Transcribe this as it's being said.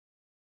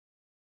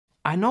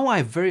I know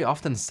I very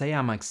often say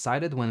I'm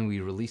excited when we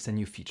release a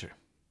new feature,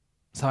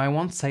 so I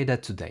won't say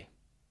that today.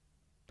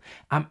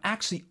 I'm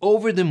actually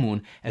over the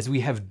moon as we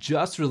have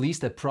just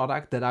released a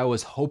product that I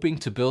was hoping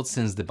to build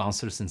since the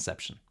Bouncer's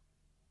inception.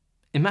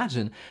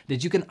 Imagine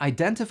that you can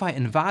identify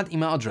invalid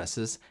email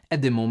addresses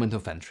at the moment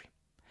of entry,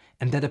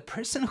 and that a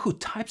person who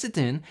types it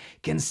in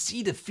can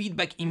see the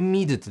feedback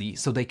immediately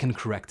so they can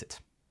correct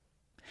it.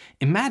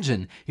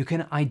 Imagine you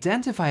can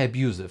identify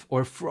abusive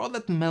or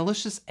fraudulent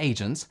malicious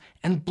agents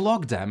and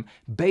block them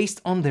based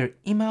on their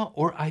email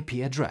or IP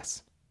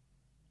address.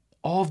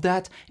 All of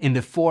that in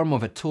the form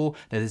of a tool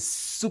that is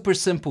super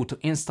simple to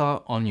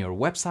install on your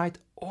website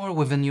or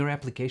within your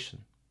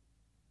application.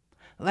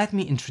 Let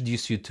me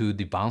introduce you to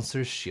the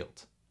Bouncer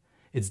Shield.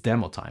 It's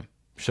demo time,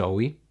 shall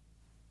we?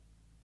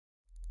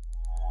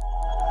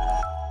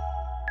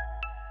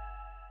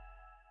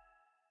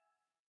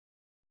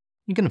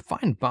 You can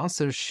find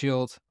Bouncer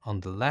Shield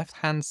on the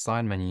left-hand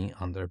side menu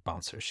under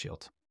Bouncer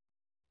Shield.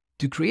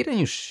 To create a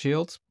new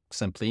shield,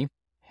 simply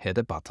hit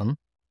a button,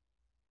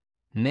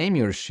 name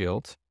your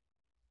shield,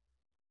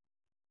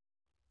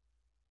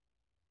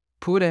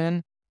 put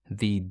in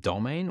the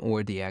domain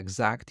or the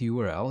exact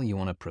URL you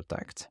want to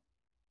protect,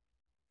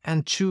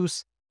 and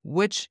choose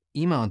which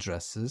email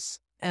addresses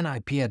and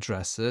IP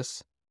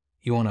addresses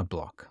you want to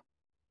block.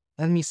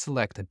 Let me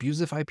select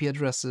abusive IP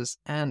addresses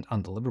and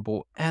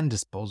undeliverable and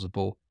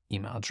disposable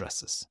email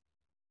addresses.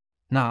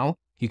 Now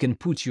you can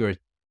put your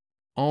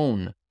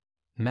own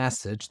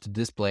message to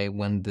display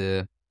when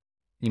the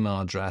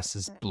email address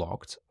is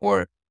blocked,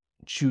 or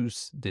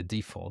choose the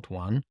default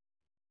one.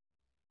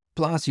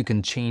 Plus, you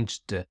can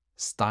change the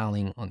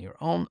styling on your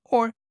own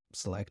or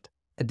select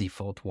a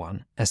default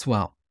one as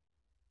well.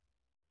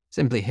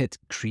 Simply hit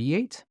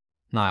create.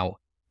 Now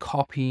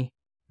copy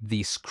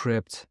the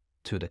script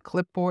to the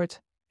clipboard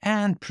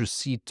and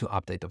proceed to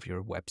update of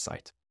your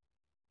website.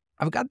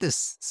 I've got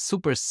this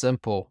super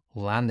simple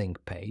landing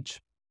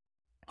page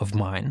of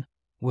mine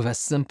with a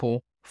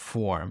simple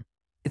form.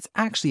 It's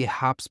actually a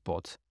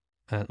HubSpot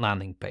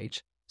landing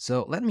page.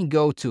 So let me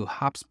go to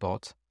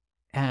HubSpot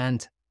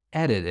and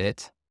edit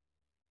it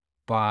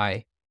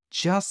by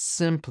just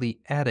simply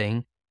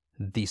adding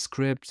the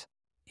script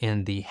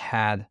in the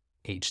head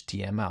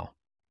HTML.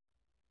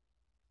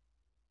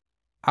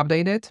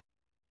 Update it,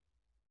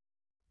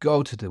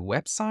 go to the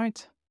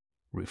website,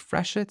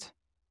 refresh it,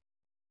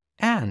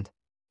 and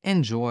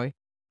enjoy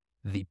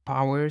the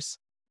powers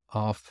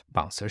of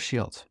Bouncer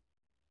Shield.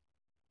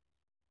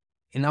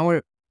 In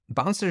our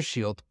Bouncer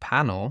Shield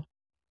panel,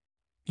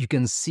 you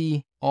can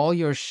see all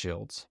your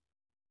shields,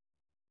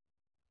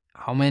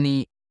 how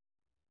many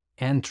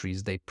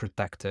entries they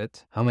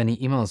protected, how many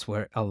emails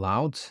were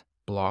allowed,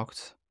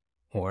 blocked,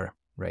 or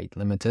rate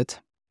limited.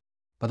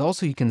 But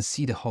also you can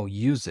see the whole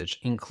usage,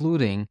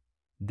 including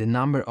the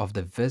number of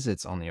the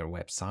visits on your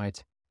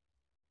website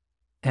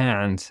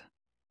and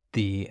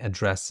the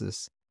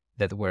addresses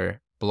that were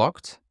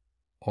blocked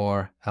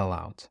or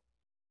allowed.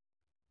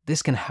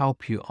 This can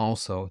help you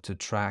also to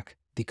track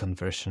the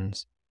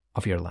conversions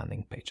of your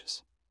landing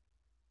pages.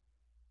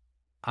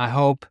 I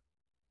hope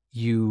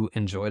you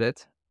enjoyed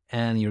it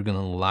and you're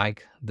gonna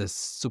like this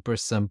super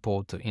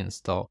simple to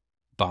install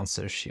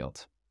Bouncer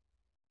Shield.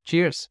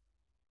 Cheers!